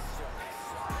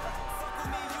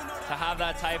 To have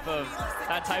that type of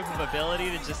ability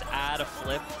to just add a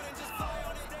flip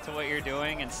to what you're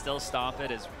doing and still stop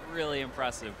it is really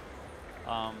impressive.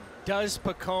 Does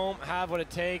Pacom have what it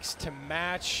takes to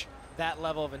match that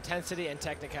level of intensity and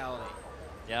technicality?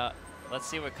 Yeah, let's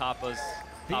see what Capo's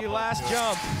last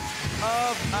jump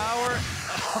of our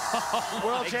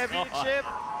World Championship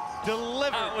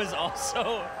delivered. That was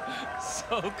also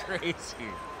so crazy.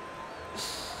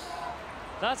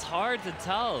 That's hard to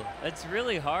tell. It's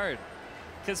really hard.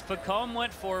 Because Pacom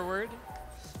went forward,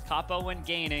 Capo went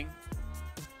gaining.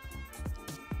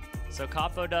 So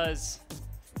Capo does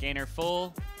gainer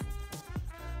full,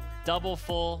 double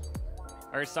full,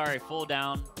 or sorry, full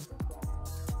down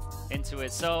into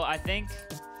it. So I think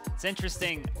it's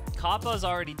interesting. Capo's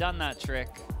already done that trick.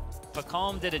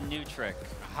 Pacom did a new trick.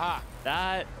 Aha.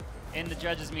 That, in the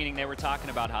judges meeting, they were talking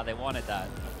about how they wanted that.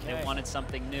 Okay. They wanted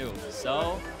something new.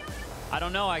 So I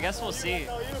don't know. I guess we'll see.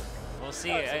 We'll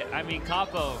see. I mean,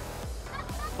 Capo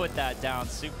put that down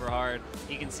super hard.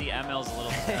 You can see Emil's a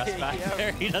little stressed back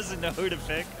there. He doesn't know who to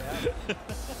pick. Yeah.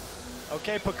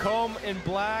 Okay, Pacom in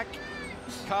black,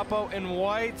 Capo in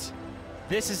white.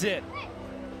 This is it.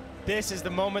 This is the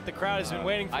moment the crowd has been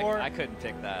waiting for. I couldn't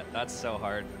pick that. That's so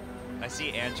hard. I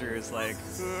see Andrew is like,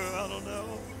 I don't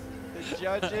know. The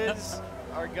judges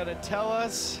are gonna tell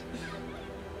us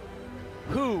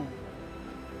who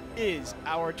is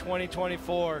our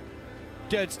 2024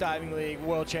 Døds Diving League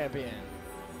World Champion.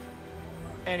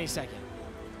 Any second.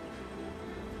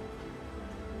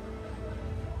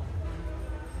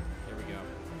 Here we go.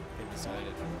 Get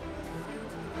decided.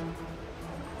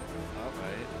 All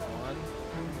right.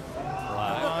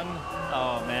 One.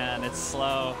 Oh man, it's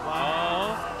slow.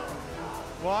 Oh.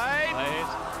 White.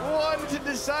 One to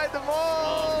decide them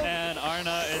all. Oh, and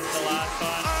Arna is the last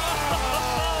one.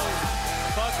 Oh.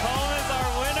 Pacom is our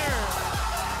winner.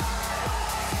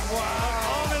 Wow.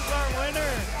 Pacom is our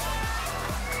winner.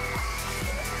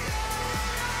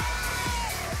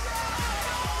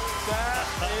 That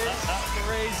is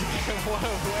crazy. What a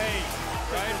way.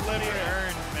 Right, Libby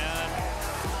earned, man.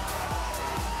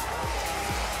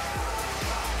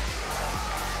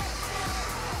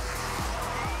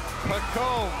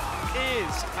 Pacom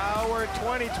is our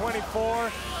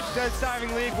 2024 Døds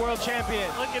Diving League World Champion.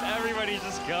 Look at everybody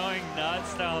just going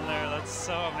nuts down there. That's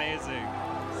so amazing.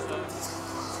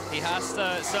 He has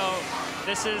to, so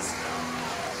this is,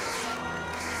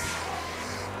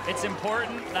 it's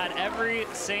important that every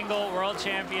single World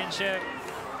Championship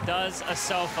does a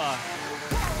sofa.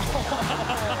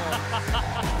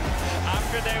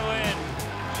 After they win.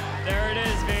 There it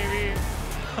is, baby.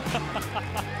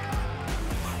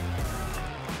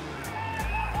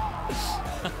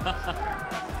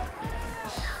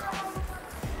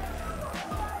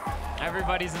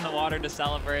 Everybody's in the water to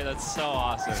celebrate. That's so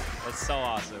awesome. That's so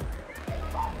awesome.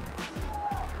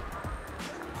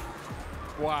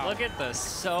 Wow. Look at the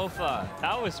sofa.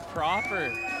 That was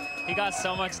proper. He got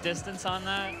so much distance on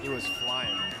that. He was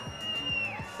flying.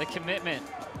 The commitment.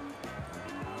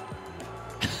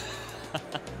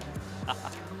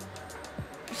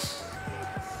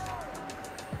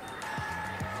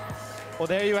 Well,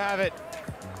 there you have it.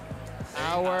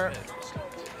 Our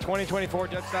 2024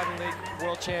 Døds Diving League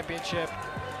World Championship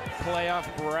playoff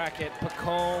bracket.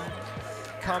 Pacome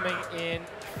coming in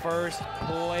first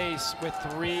place with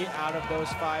 3 out of those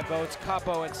 5 votes.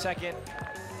 Capo in second.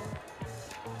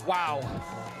 Wow,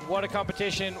 what a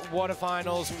competition, what a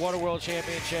finals, what a world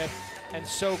championship, and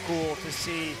so cool to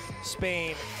see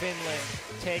Spain, Finland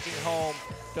taking home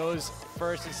those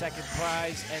first and second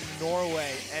prize, and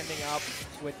Norway ending up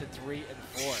with the 3 and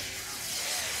 4.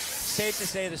 Safe to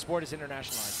say the sport is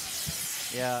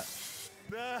internationalized. Yeah.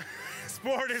 The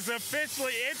sport is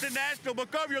officially international.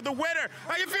 Pacome, you're the winner.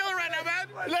 How you feeling right now, man?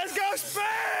 Let's go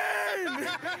Spain!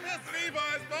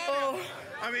 Oh.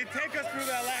 I mean, take us through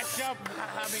that last jump.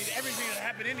 I mean, everything that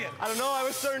happened in you. I don't know, I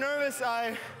was so nervous.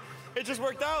 It just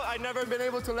worked out. I'd never been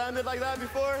able to land it like that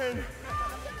before, and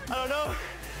I don't know.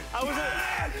 I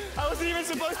wasn't even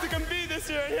supposed to compete this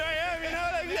year, and here I am, you know,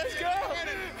 like, let's go.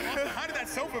 How did that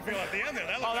sofa feel at the end there?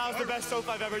 That was the best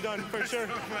sofa I've ever done, for sure.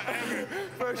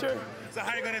 For sure. So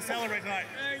how are you going to celebrate tonight?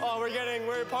 Oh, we're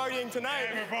partying tonight.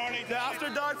 Yeah, we're partying. The after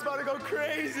dark's about to go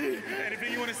crazy.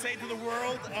 Anything you want to say to the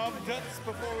world of Døds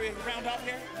before we round up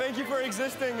here? Thank you for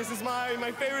existing. This is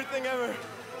my favorite thing ever.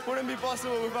 Wouldn't be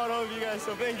possible without all of you guys,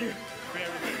 so thank you.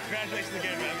 Congratulations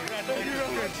again, man. Thank you.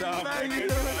 Good job. Thank you.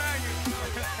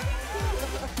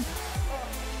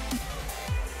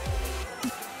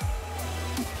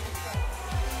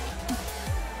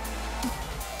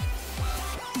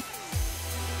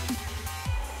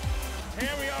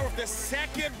 Here we are with the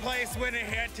second place winner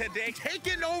here today.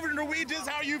 Taking over the Norwegians,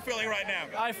 how are you feeling right now?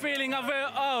 I'm feeling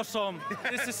awesome.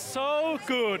 This is so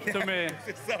good to me.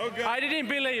 It's so good. I didn't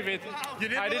believe it. You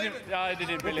didn't believe it? I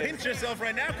didn't believe it. Pinch yourself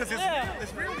right now because it's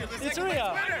real. You're the second place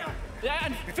winner. Yeah,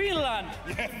 and Finland.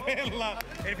 Yeah, Finland.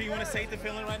 Anything you want to say to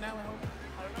Finland right now?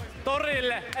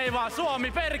 Torille, ei vaan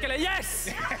Suomi, perkele, yes!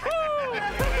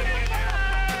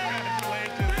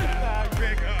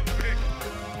 Big up.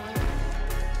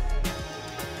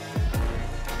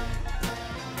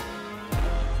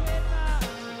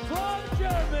 From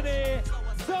Germany,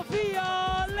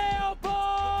 Sophia Leopold!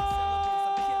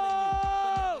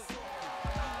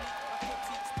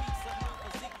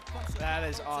 That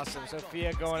is awesome.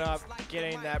 Sophia going up,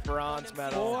 getting that bronze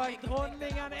medal. Og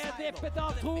dronningen dippet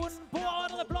av tronen på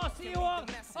andreplass I år,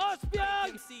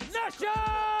 Asbjørg Nesje!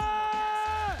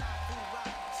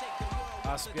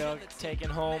 Asbjørg taking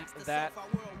home that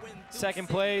second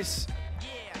place.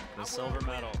 The silver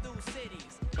medal.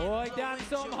 Og den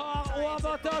som har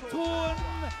overtatt tronen,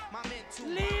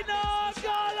 Lina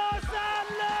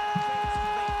Gallosen!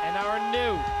 And our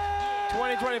new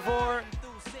 2024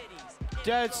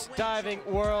 Døds Diving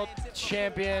World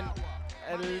Champion,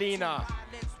 Lina.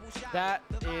 That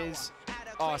is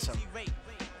awesome.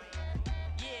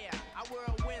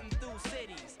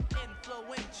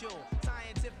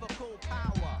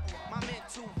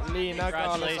 Lina,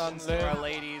 congratulations to our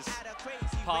ladies.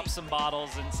 Pop some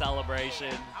bottles in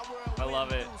celebration. I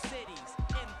love it.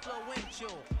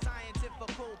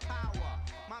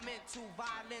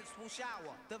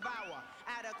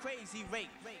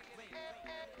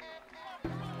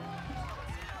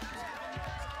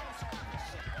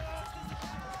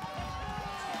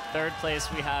 Third place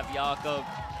we have Jakob.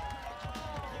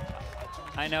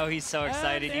 I know he's so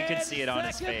excited. You can see it on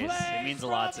his face. It means a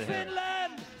lot to him.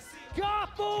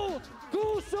 Capo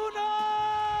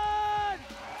Kusunen!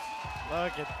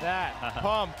 Look at that,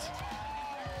 pumped.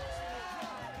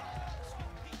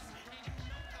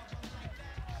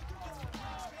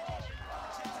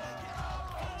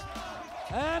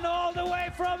 And all the way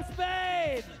from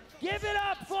Spain, give it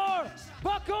up for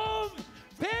Pacome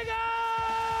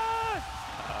Pegas!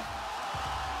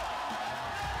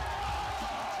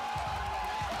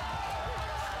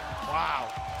 Wow,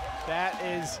 that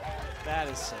is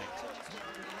sick.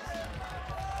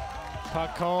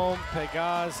 Pacome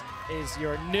Pegas is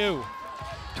your new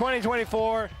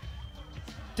 2024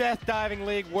 Death Diving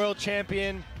League World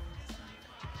Champion.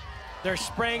 They're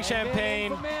spraying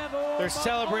champagne. They're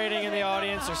celebrating in the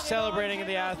audience. They're celebrating in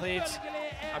the athletes.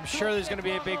 I'm sure there's going to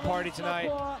be a big party tonight.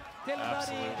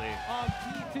 Absolutely.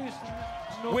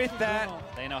 With that,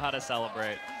 they know how to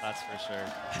celebrate, that's for sure.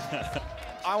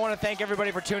 I want to thank everybody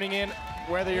for tuning in,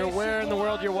 whether you're where in the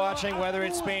world you're watching, whether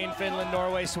it's Spain, Finland,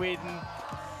 Norway, Sweden,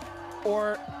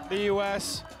 or the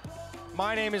US.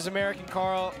 My name is American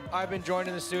Carl. I've been joined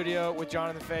in the studio with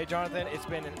Jonathan Fay. Jonathan, it's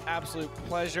been an absolute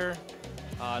pleasure.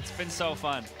 It's been so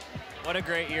fun. What a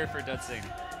great year for Dødsing.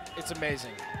 It's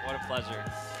amazing. What a pleasure.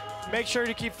 Make sure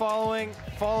to keep following.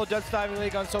 Follow Dutch Diving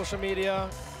League on social media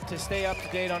to stay up to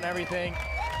date on everything.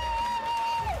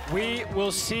 We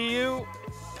will see you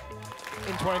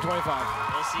in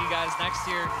 2025. We'll see you guys next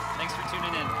year. Thanks for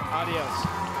tuning in.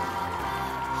 Adios.